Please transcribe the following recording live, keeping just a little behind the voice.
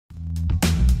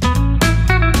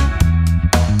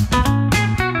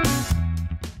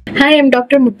Hi, I'm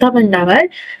Dr. Mukta Bandavar.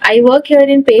 I work here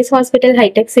in Pace Hospital, High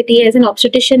Tech City as an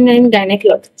obstetrician and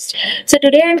gynecologist. So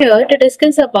today I'm here to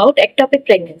discuss about ectopic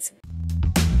pregnancy.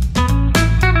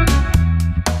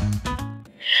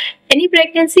 Any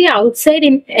pregnancy outside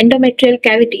in endometrial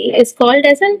cavity is called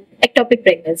as an ectopic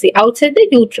pregnancy outside the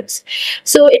uterus.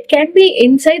 So it can be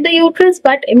inside the uterus,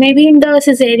 but maybe in the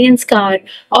cesarean scar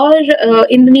or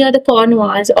in near the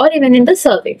cornuas or even in the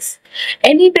cervix.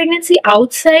 Any pregnancy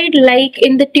outside, like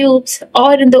in the tubes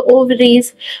or in the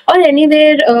ovaries or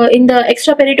anywhere in the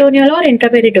extraperitoneal or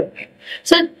intraperitoneal.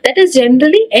 So that is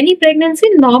generally any pregnancy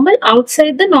normal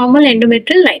outside the normal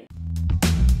endometrial line.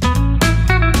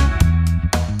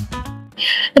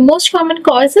 The most common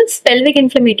cause is pelvic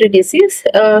inflammatory disease.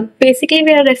 Basically,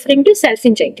 we are referring to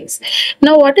self-injectings.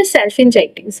 Now, what is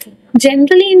self-injectings?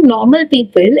 Generally, in normal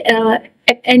people,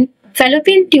 and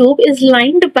fallopian tube is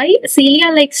lined by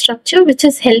cilia-like structure which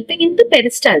is helping in the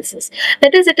peristalsis.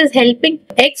 That is, it is helping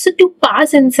eggs to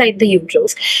pass inside the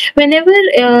uterus. Whenever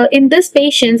in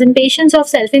patients of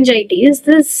self-injectees,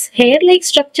 this hair-like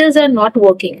structures are not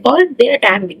working or they are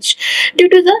damaged due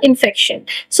to the infection.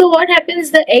 So what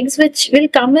happens, the eggs which will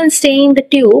come and stay in the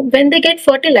tube, when they get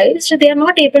fertilized, they are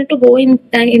not able to go in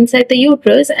inside the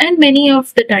uterus, and many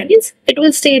of the times it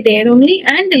will stay there only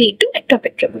and lead to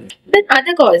ectopic pregnancy. Then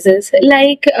other causes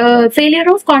like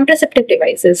failure of contraceptive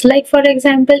devices, like for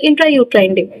example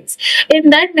intrauterine device.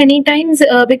 In that, many times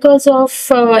because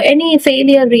of any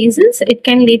failure reasons, it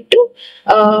can lead to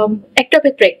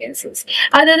ectopic pregnancies.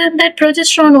 Other than that,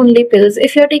 progesterone only pills.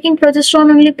 If you are taking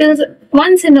progesterone only pills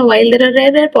once in a while, there are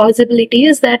rare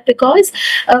possibilities that because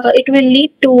it will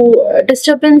lead to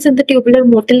disturbance in the tubular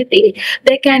motility,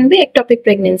 there can be ectopic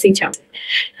pregnancy chance.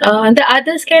 The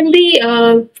others can be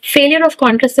failure of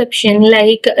contraception,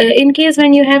 like in case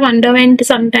when you have underwent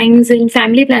sometimes in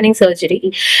family planning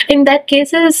surgery. In that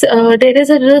cases, there is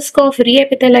a risk of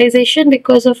reepithelialization,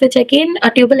 because of which again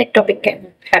a tubal ectopic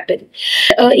can happen.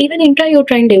 Even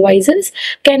intrauterine devices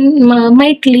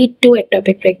might lead to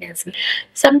ectopic pregnancy.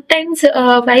 Sometimes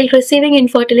while receiving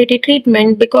infertility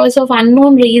treatment, because of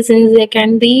unknown reasons, there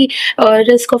can be a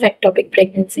risk of ectopic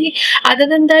pregnancy. Other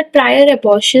than that, prior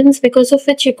abortions, because of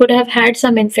which you could have had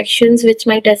some infections which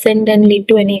might ascend and lead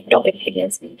to any ectopic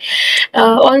pregnancy.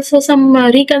 Also some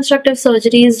reconstructive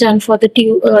surgeries done for the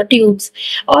tubes,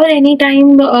 or any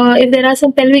time if there are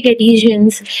some pelvic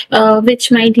adhesions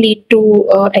which might lead to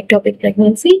ectopic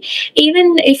pregnancy.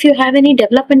 Even if you have any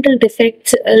developmental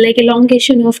defects like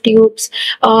elongation of tubes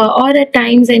or at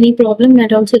times any problem,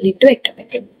 that also lead to ectopic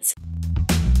pregnancy.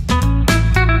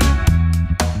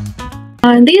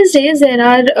 These days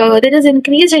there is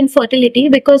increased infertility,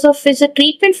 because of which the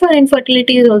treatment for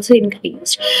infertility is also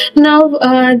increased. Now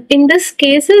in this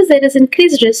cases, there is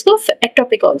increased risk of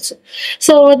ectopic also.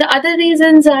 So the other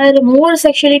reasons are more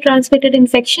sexually transmitted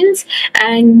infections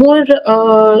and more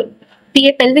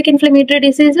pelvic inflammatory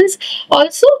diseases.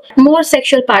 Also, more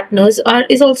sexual partners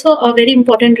is also a very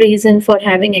important reason for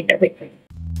having ectopic pregnancy.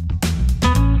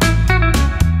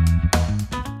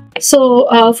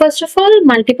 So first of all,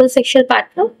 multiple sexual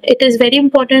partner. It is very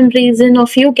important reason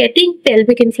of you getting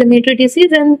pelvic inflammatory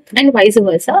disease and vice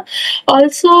versa.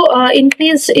 Also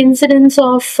increased incidence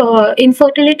of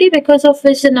infertility, because of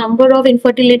which the number of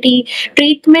infertility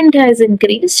treatment has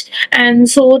increased, and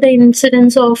so the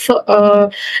incidence of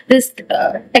this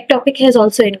ectopic has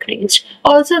also increased.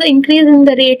 Also the increase in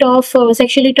the rate of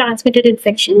sexually transmitted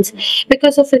infections,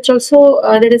 because of which also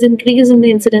there is increase in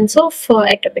the incidence of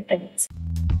ectopic pregnancy.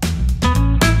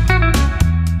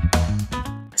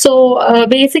 So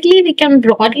basically we can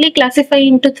broadly classify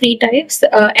into three types: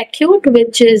 acute,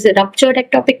 which is ruptured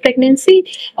ectopic pregnancy,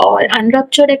 or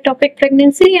unruptured ectopic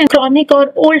pregnancy, and chronic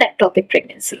or old ectopic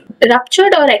pregnancy.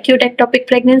 Ruptured or acute ectopic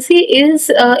pregnancy is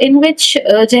in which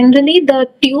generally the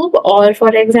tube, or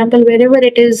for example wherever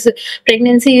it is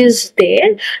pregnancy is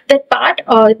there, that part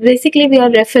basically we are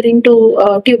referring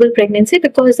to tubal pregnancy,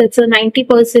 because that's a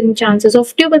 90% chances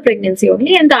of tubal pregnancy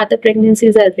only, and the other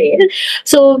pregnancies are rare.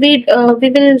 So we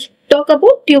will talk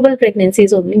about tubal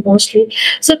pregnancies only mostly.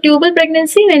 So tubal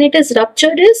pregnancy, when it is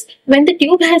ruptured, is when the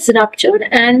tube has ruptured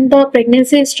and the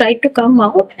pregnancy is tried to come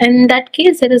out, and in that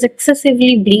case there is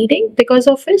excessively bleeding, because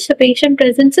of which the patient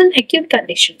presents in acute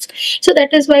conditions. So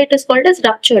that is why it is called as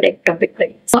ruptured ectopic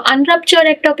pregnancy. So unruptured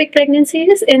ectopic pregnancy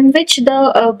is in which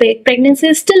the pregnancy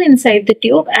is still inside the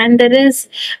tube and there is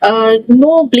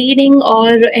no bleeding or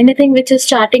anything which is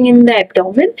starting in the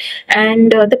abdomen,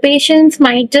 and the patients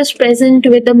might just present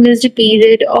with the missed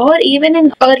period, or even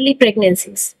in early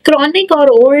pregnancies. Chronic or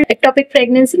old ectopic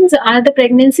pregnancies are the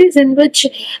pregnancies in which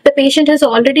the patient has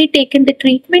already taken the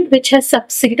treatment which has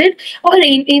succeeded, or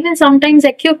even sometimes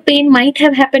acute pain might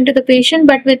have happened to the patient,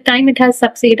 but with time it has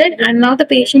subsided, and now the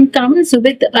patient comes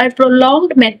with a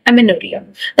prolonged amenorrhea,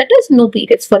 that is no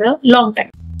periods for a long time.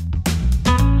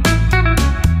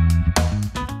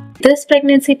 This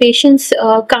pregnancy patients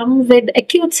come with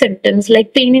acute symptoms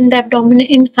like pain in the abdomen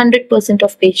in 100%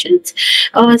 of patients.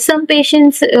 Some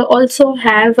patients also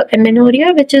have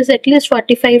amenorrhea, which is at least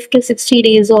 45 to 60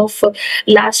 days of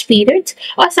last periods,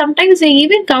 or sometimes they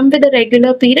even come with a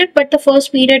regular period, but the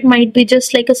first period might be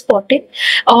just like a spotting,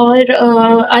 or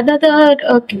another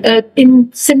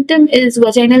in symptom is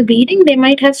vaginal bleeding. They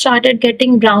might have started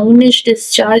getting brownish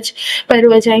discharge per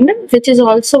vagina, which is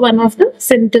also one of the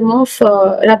symptom of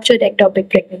ruptured ectopic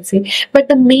pregnancy. But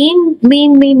the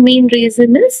main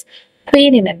reason is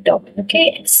pain in abdomen.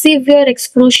 Okay, severe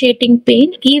excruciating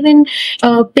pain, even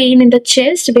pain in the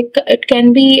chest. It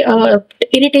can be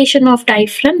irritation of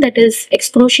diaphragm, that is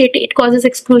excruciating. It causes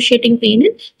excruciating pain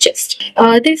in chest.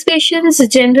 These patients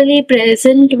generally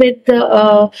present with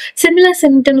similar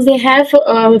symptoms. They have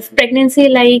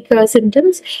pregnancy-like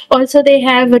symptoms. Also, they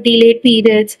have delayed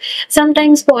periods.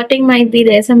 Sometimes spotting might be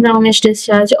there, some brownish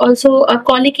discharge. Also, a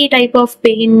colicky type of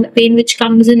pain which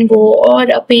comes and go, or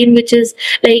a pain which is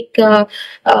like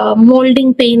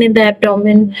molding pain in the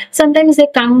abdomen. Sometimes they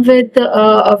come with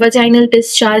a vaginal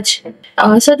discharge.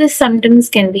 So these symptoms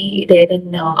can be there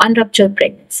in unruptured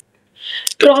pregnancy.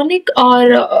 Chronic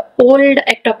or old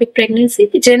ectopic pregnancy,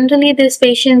 generally these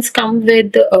patients come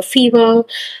with fever,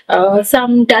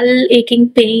 some dull aching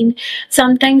pain,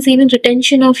 sometimes even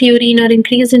retention of urine or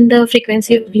increase in the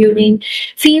frequency of urine.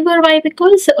 Fever, why?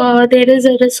 Because there is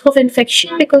a risk of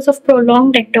infection because of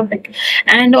prolonged ectopic,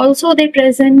 and also they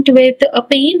present with a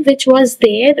pain which was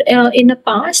there in the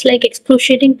past, like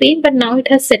excruciating pain, but now it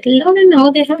has settled down and now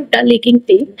they have dull aching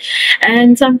pain,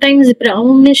 and sometimes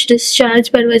brownish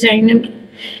discharge per vagina.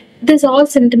 These all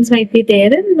symptoms might be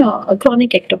there in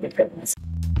chronic ectopic pregnancy.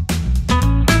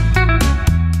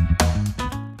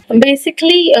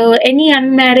 Basically, any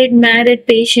unmarried, married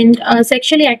patient,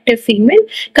 sexually active female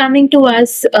coming to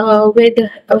us with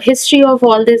a history of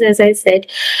all this, as I said,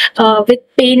 with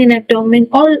pain in abdomen,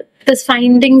 all these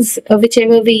findings,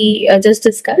 whichever we just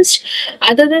discussed.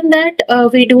 Other than that,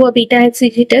 we do a beta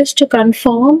HCG test to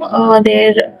confirm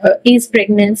there is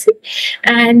pregnancy,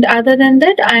 and other than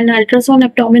that, an ultrasound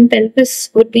abdomen pelvis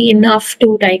would be enough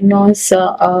to diagnose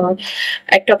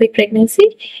ectopic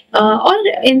pregnancy. Or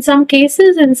in some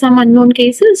cases, in some unknown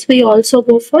cases, we also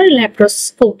go for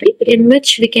laparoscopy, in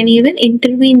which we can even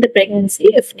intervene the pregnancy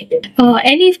if needed.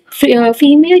 Any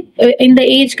female in the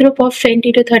age group of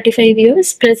 20 to 35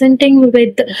 years presenting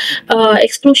with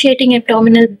excruciating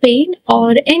abdominal pain,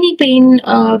 or any pain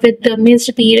with the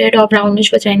missed period or brownish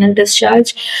vaginal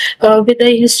discharge, with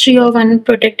a history of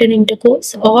unprotected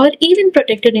intercourse or even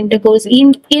protected intercourse,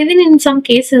 even in some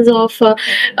cases of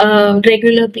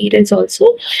regular periods also.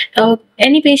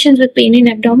 Any patients with pain in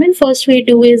abdomen, first we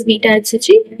do is beta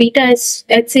HCG. Beta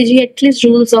HCG at least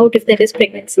rules out if there is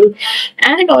pregnancy,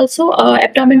 and also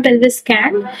abdomen pelvis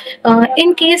scan.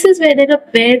 In cases where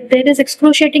there is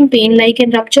excruciating pain, like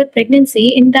in ruptured pregnancy,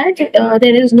 in that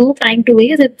there is no time to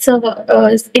waste. It's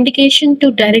a indication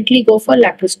to directly go for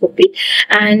laparoscopy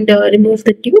and remove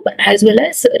the tube as well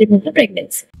as remove the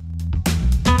pregnancy.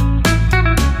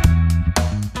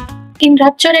 In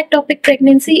rupture ectopic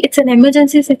pregnancy, it's an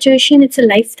emergency situation. It's a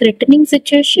life-threatening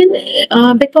situation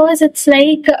because it's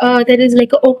like there is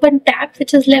like an open tap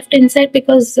which is left inside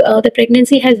because the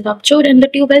pregnancy has ruptured and the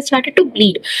tube has started to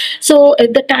bleed. So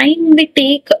the time we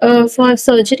take for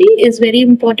surgery is very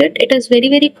important. It is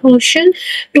very crucial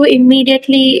to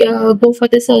immediately go for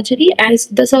the surgery, as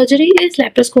the surgery is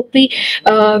laparoscopy,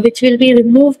 which will be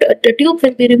removed. The tube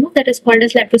will be removed. That is called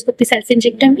as laparoscopy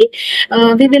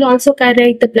self-injectomy. We will also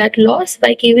correct the blood loss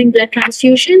by giving blood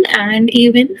transfusion and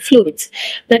even fluids,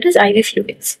 that is IV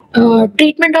fluids.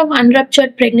 Treatment of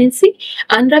unruptured pregnancy.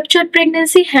 Unruptured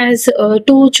pregnancy has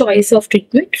two choice of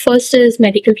treatment. First is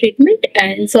medical treatment,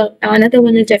 and so another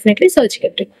one is definitely surgical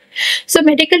treatment. So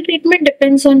medical treatment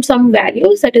depends on some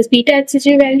values, that is beta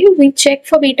HCG value. We check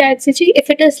for beta HCG. If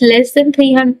it is less than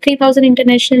 3000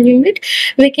 international unit,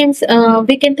 we can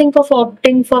think of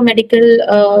opting for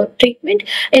medical treatment.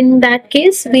 In that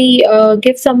case, we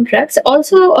give some drugs.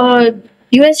 Also,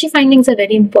 USG findings are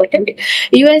very important.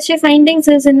 USG findings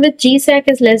is in which G-sac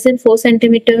is less than 4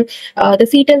 centimeter, the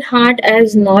fetal heart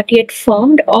has not yet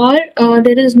formed, or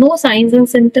there is no signs and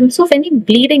symptoms of any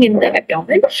bleeding in the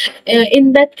abdomen.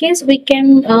 In that case, we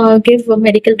can give a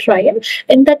medical trial.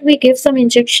 In that, we give some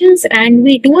injections and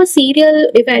we do a serial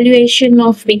evaluation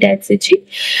of beta-HCG.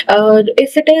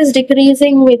 If it is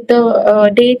decreasing with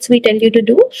the dates we tell you to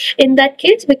do, in that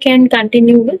case, we can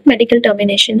continue with medical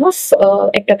termination of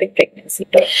ectopic pregnancy.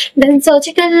 Then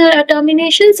surgical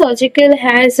termination. Surgical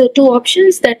has two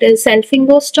options, that is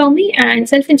self-ingostomy and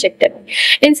self-injectomy.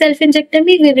 In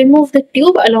self-injectomy, we remove the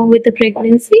tube along with the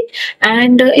pregnancy,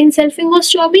 and in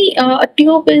self-ingostomy, a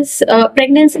tube is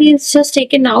pregnancy is just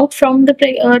taken out from the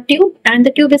tube, and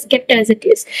the tube is kept as it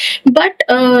is.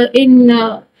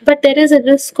 But there is a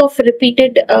risk of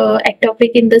repeated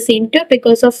ectopic in the same tube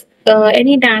because of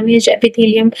any damaged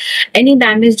epithelium, any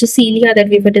damaged cilia that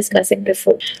we were discussing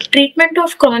before. Treatment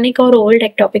of chronic or old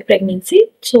ectopic pregnancy.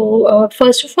 So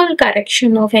first of all,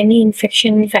 correction of any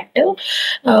infection factor,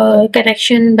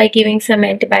 correction by giving some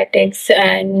antibiotics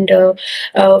and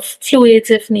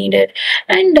fluids if needed,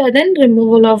 and then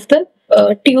removal of the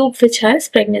tube which has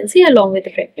pregnancy along with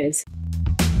the pregnancy.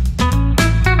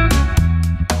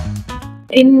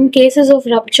 In cases of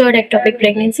ruptured ectopic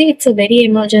pregnancy, it's a very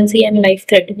emergency and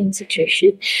life-threatening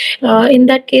situation. In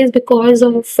that case, because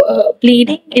of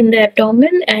bleeding in the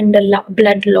abdomen and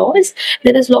blood loss,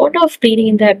 there is a lot of bleeding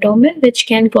in the abdomen, which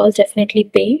can cause definitely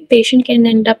pain. Patient can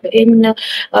end up in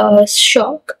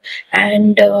shock,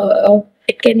 and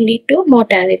it can lead to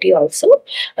mortality also.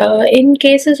 In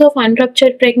cases of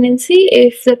unruptured pregnancy,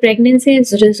 if the pregnancy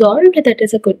is resolved, that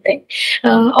is a good thing,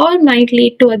 or might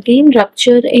lead to again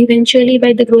rupture eventually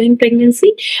by the growing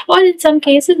pregnancy, or in some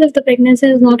cases, if the pregnancy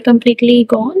is not completely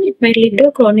gone, it might lead to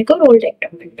a chronic or old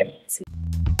ectopic pregnancy.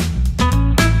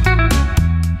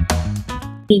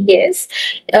 Yes,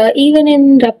 even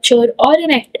in ruptured or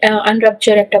in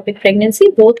unruptured ectopic pregnancy,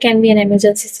 both can be an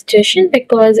emergency situation,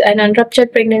 because an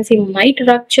unruptured pregnancy might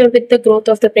rupture with the growth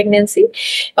of the pregnancy,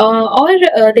 or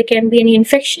there can be any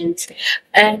infections,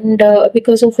 and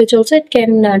because of which also it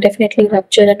can definitely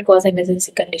rupture and cause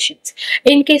emergency conditions.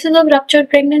 In cases of ruptured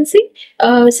pregnancy,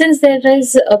 since there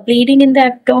is bleeding in the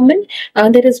abdomen,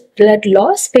 there is blood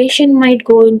loss, patient might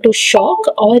go into shock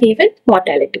or even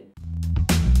mortality.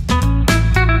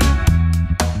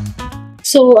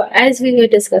 So, as we were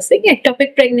discussing,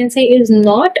 ectopic pregnancy is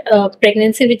not a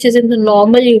pregnancy which is in the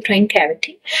normal uterine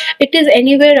cavity. It is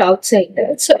anywhere outside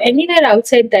that. So, anywhere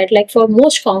outside that, like for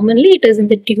most commonly, it is in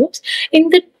the tubes. In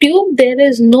the tube, there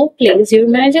is no place. You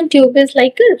imagine tube is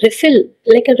like a refill,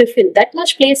 That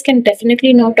much place can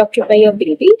definitely not occupy your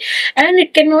baby, and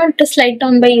it cannot slide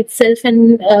down by itself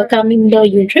and come in the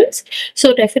uterus.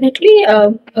 So, definitely,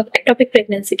 ectopic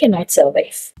pregnancy cannot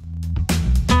survive.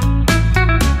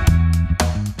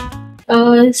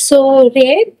 So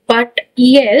rare, but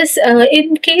yes,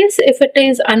 in case if it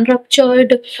is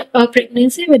unruptured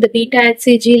pregnancy with the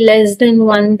beta-HCG less than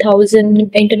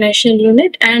 1000 international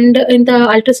unit, and in the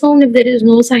ultrasound if there is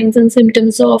no signs and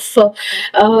symptoms of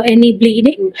any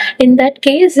bleeding, in that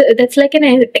case that's like an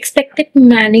expectant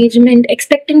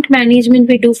management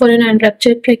we do for an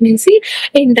unruptured pregnancy.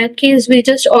 In that case, we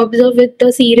just observe with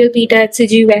the serial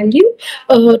beta-HCG value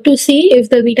to see if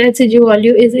the beta-HCG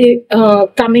value is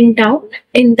coming down.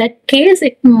 In that case,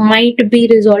 it might be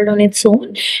resolved on its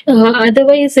own.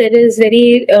 Otherwise, there is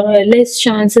very less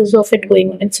chances of it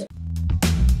going on its own.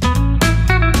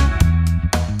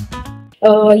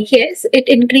 Yes, it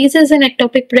increases in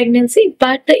ectopic pregnancy,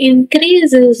 but the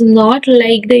increase is not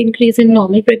like the increase in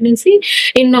normal pregnancy.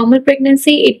 In normal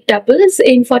pregnancy, it doubles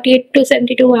in 48 to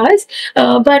 72 hours,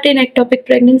 but in ectopic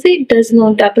pregnancy, it does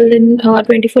not double in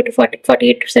 24 to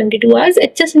 48 to 72 hours.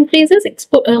 It just increases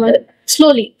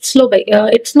slow by.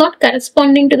 It's not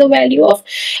corresponding to the value of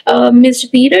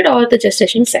missed period or the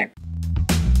gestation sac.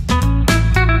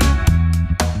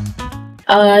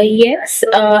 Yes,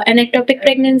 an ectopic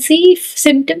pregnancy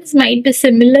symptoms might be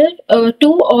similar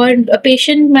to, or a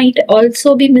patient might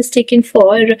also be mistaken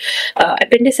for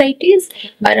appendicitis,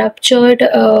 a ruptured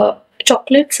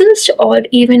chocolate cyst, or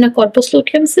even a corpus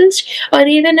luteum cyst, or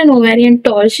even an ovarian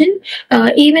torsion.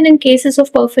 Even in cases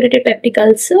of perforated peptic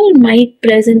ulcer, might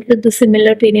present with the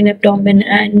similar pain in abdomen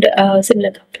and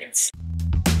similar complaints.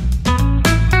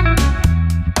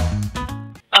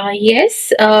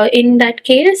 Yes, in that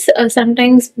case,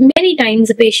 sometimes, many times,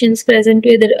 the patients present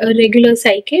with a regular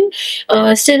cycle,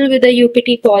 still with a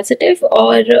UPT positive,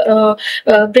 or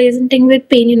presenting with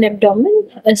pain in abdomen.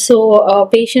 So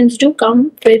patients do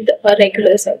come with a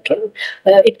regular cycle.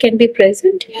 It can be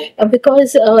present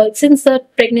because since the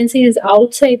pregnancy is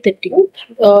outside the tube,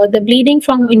 the bleeding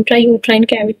from intrauterine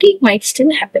cavity might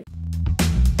still happen.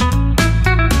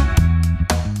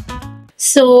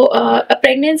 So, a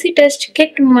pregnancy test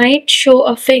kit might show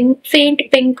a faint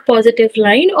pink positive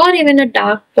line or even a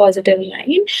dark positive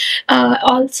line.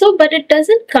 Also, but it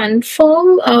doesn't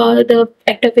confirm the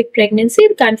ectopic pregnancy.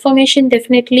 Confirmation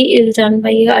definitely is done by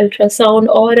a ultrasound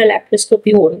or a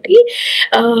laparoscopy only.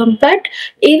 But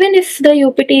even if the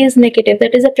UPT is negative,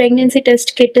 that is, a pregnancy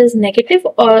test kit is negative,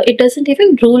 it doesn't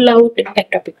even rule out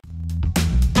ectopic.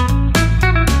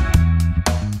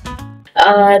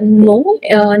 No,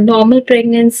 normal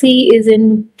pregnancy is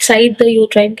inside the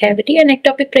uterine cavity, and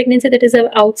ectopic pregnancy, that is an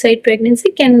outside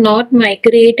pregnancy, cannot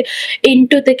migrate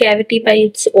into the cavity by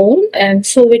its own, and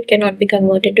so it cannot be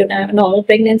converted to normal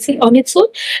pregnancy on its own,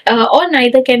 or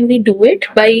neither can we do it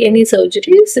by any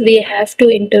surgeries. We have to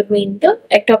intervene the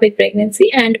ectopic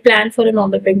pregnancy and plan for a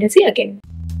normal pregnancy again.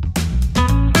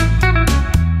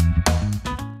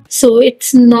 So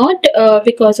it's not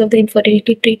because of the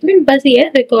infertility treatment, but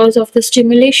yes, because of the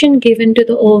stimulation given to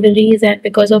the ovaries and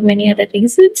because of many other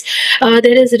reasons,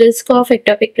 there is risk of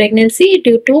ectopic pregnancy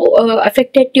due to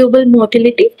affected tubal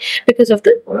motility because of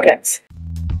the drugs.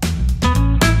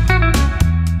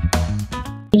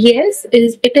 Yes,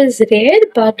 it is rare,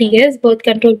 but yes, birth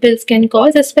control pills can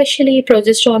cause, especially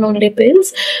progesterone only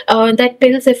pills. That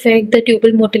pills affect the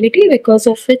tubal motility, because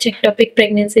of which ectopic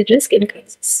pregnancy risk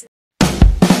increases.